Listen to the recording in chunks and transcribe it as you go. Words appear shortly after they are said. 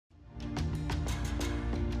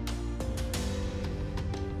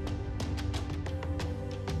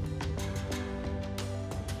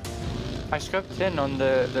I scoped in on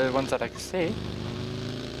the ones that I could see.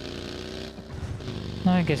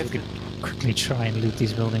 I guess we could quickly try and loot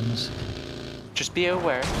these buildings. Just be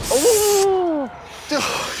aware. Oh!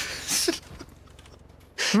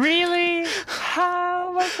 Really?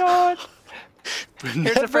 Oh my god!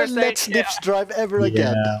 Here's the first let aid Snipz kit. drive ever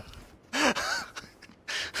again. I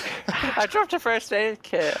dropped a first aid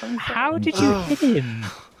kit. How did you hit him?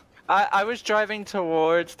 I was driving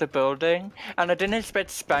towards the building, and I didn't expect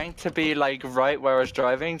Spank to be like right where I was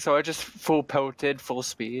driving, so I just full pelted, full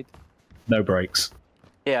speed. No brakes.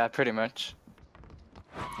 Yeah, pretty much.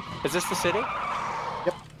 Is this the city?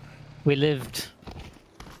 Yep. We lived.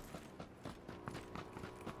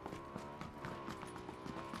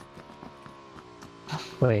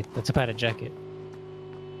 Wait, that's a padded jacket.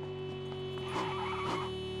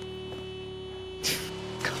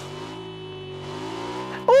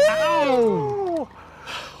 Ow!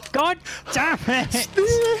 God damn it!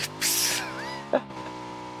 Snipz!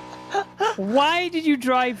 Why did you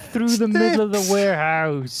drive through the middle of the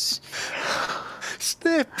warehouse?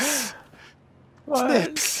 Snipz!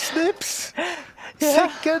 What? Snipz! Yeah.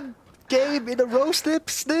 Second game in a row,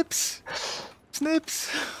 Snipz!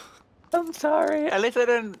 I'm sorry. At least I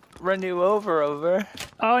didn't run you over.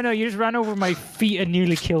 Oh no, you just ran over my feet and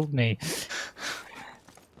nearly killed me.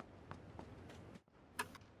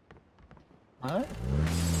 What?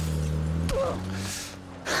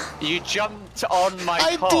 You jumped on my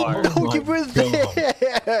car. I didn't know you were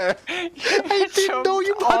there! I didn't know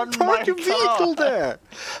you had parked your vehicle there!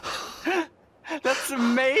 That's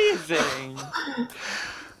amazing!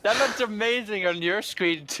 That looked amazing on your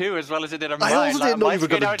screen too, as well as it did on mine. I also didn't know you were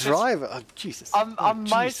screen, going to drive. Oh, Jesus. On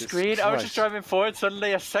my Jesus screen, I was just Christ. driving forward,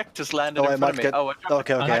 suddenly a sec just landed Oh, in I front might of me. get... Oh,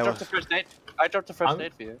 Okay, I okay. dropped the first aid. I dropped the first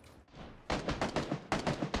aid for you.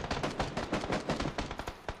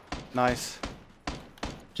 Nice.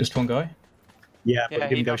 Just one guy? Yeah, but Yeah, he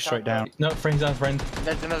he didn't go knocked straight out down. one. No, friend's down, friend.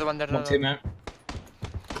 There's another one, there's One another team one. out.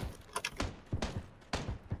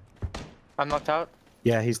 I'm knocked out.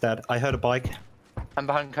 Yeah, he's dead. I heard a bike. I'm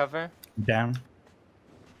behind cover. Down.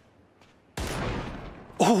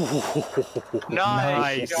 Oh,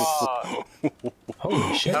 Nice! shot.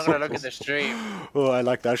 Holy shit. I'm gonna look at the stream. oh, I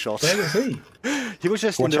like that shot. Where was he? He was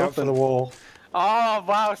just Watch in the out for open. the wall. Oh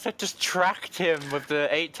wow, so I just tracked him with the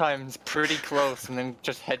 8 times pretty close and then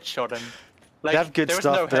just headshot him. Like, They have good there was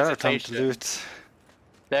stuff no there, time to hesitation. loot.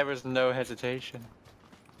 There was no hesitation.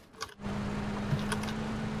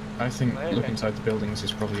 I think Okay. looking inside the buildings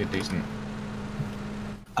is probably a decent...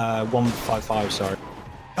 155, sorry.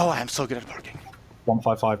 Oh, I am so good at parking.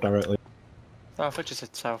 155 directly. Oh, I thought you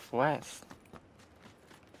said southwest.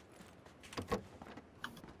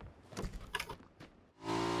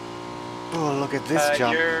 Oh, look at this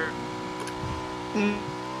jump.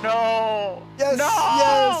 No! Yes, No!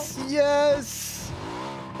 yes, yes!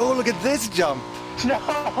 Oh, look at this jump. No!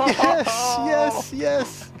 Yes, yes,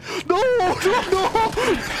 yes. No, no, no!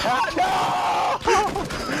 No!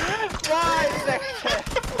 Why, Victor?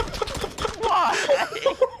 Why?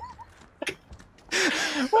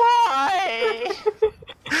 Why?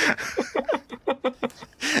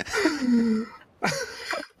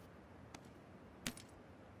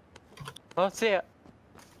 Let's see it.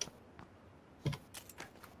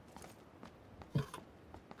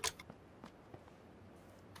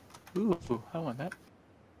 Ooh, I want that.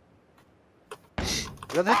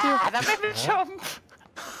 Did that hit you? Ah, that made me jump.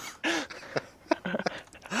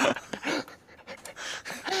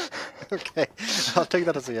 Okay, I'll take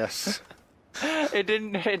that as a yes. It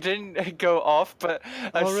didn't go off, but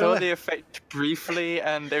I Oh, saw really? the effect briefly,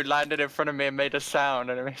 and it landed in front of me and made a sound,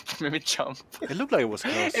 and it made me jump. It looked like it was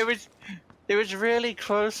close. It was really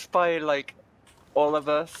close by like all of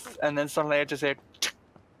us, and then suddenly I just heard.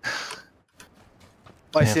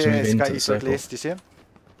 Oh, I have see to move this into guy the east at circle. least. Do you see him?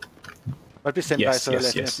 Might be same guy Yes, earlier.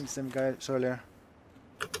 yes, I yes. think same guy earlier.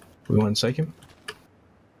 We want to take him.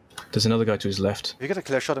 There's another guy to his left. If you get a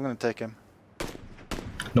clear shot, I'm gonna take him.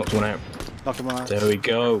 Knocked one out. Knock him out. There we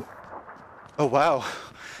go. Oh wow,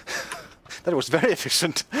 that was very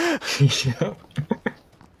efficient. Yeah.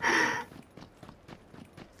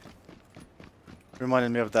 Reminded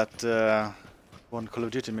me of that one Call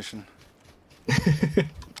of Duty mission.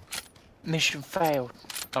 Mission failed.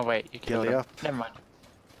 Oh wait, you killed Gilly him. up. Never mind.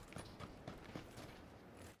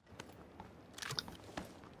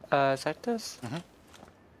 Sectors? Mhm.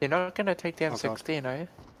 You're not gonna take the Oh, God. M16, are you?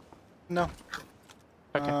 No.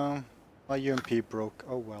 Okay. My UMP broke.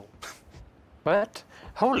 Oh well. What?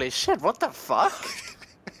 Holy shit, what the fuck?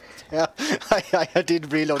 Yeah, I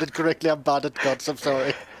did reload it correctly. I'm bad at guns. I'm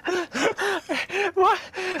sorry. What?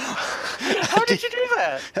 How did you do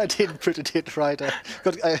that? I didn't put it in right.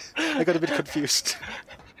 I got a bit confused.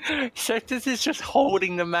 Sectus is just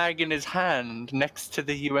holding the mag in his hand next to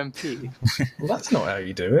the UMP. Well, that's not how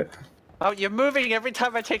you do it. Oh, you're moving every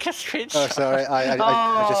time I take a screenshot. Oh, sorry. I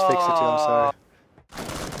just fixed it too. I'm sorry.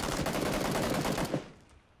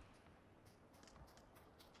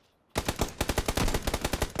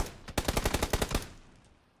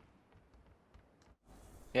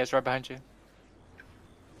 Yeah, it's right behind you.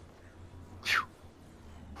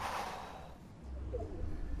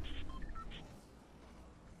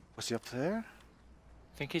 Was he up there?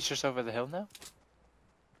 I think he's just over the hill now.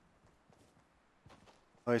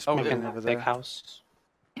 Oh, he's Oh, moving in over Big there. house.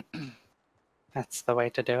 That's the way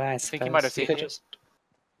to do it, I think he might have suppose. You seen could you. just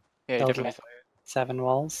Yeah, he build definitely like saw you. 7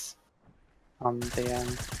 walls on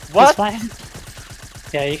the What? display.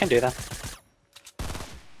 Yeah, you can do that.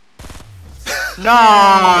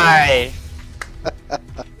 Nice!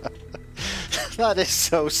 That is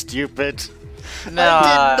so stupid. No.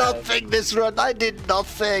 I did nothing this run. I did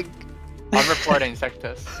nothing. I'm reporting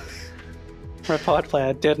Sectus. Report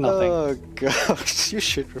player did nothing. Oh gosh, you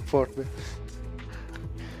should report me.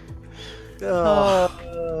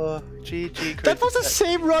 Oh, GG. that was the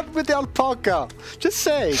same run with the Alpaca. Just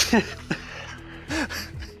saying.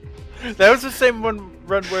 That was the same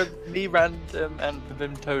run where me, Random, and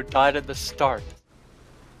Pvimto died at the start.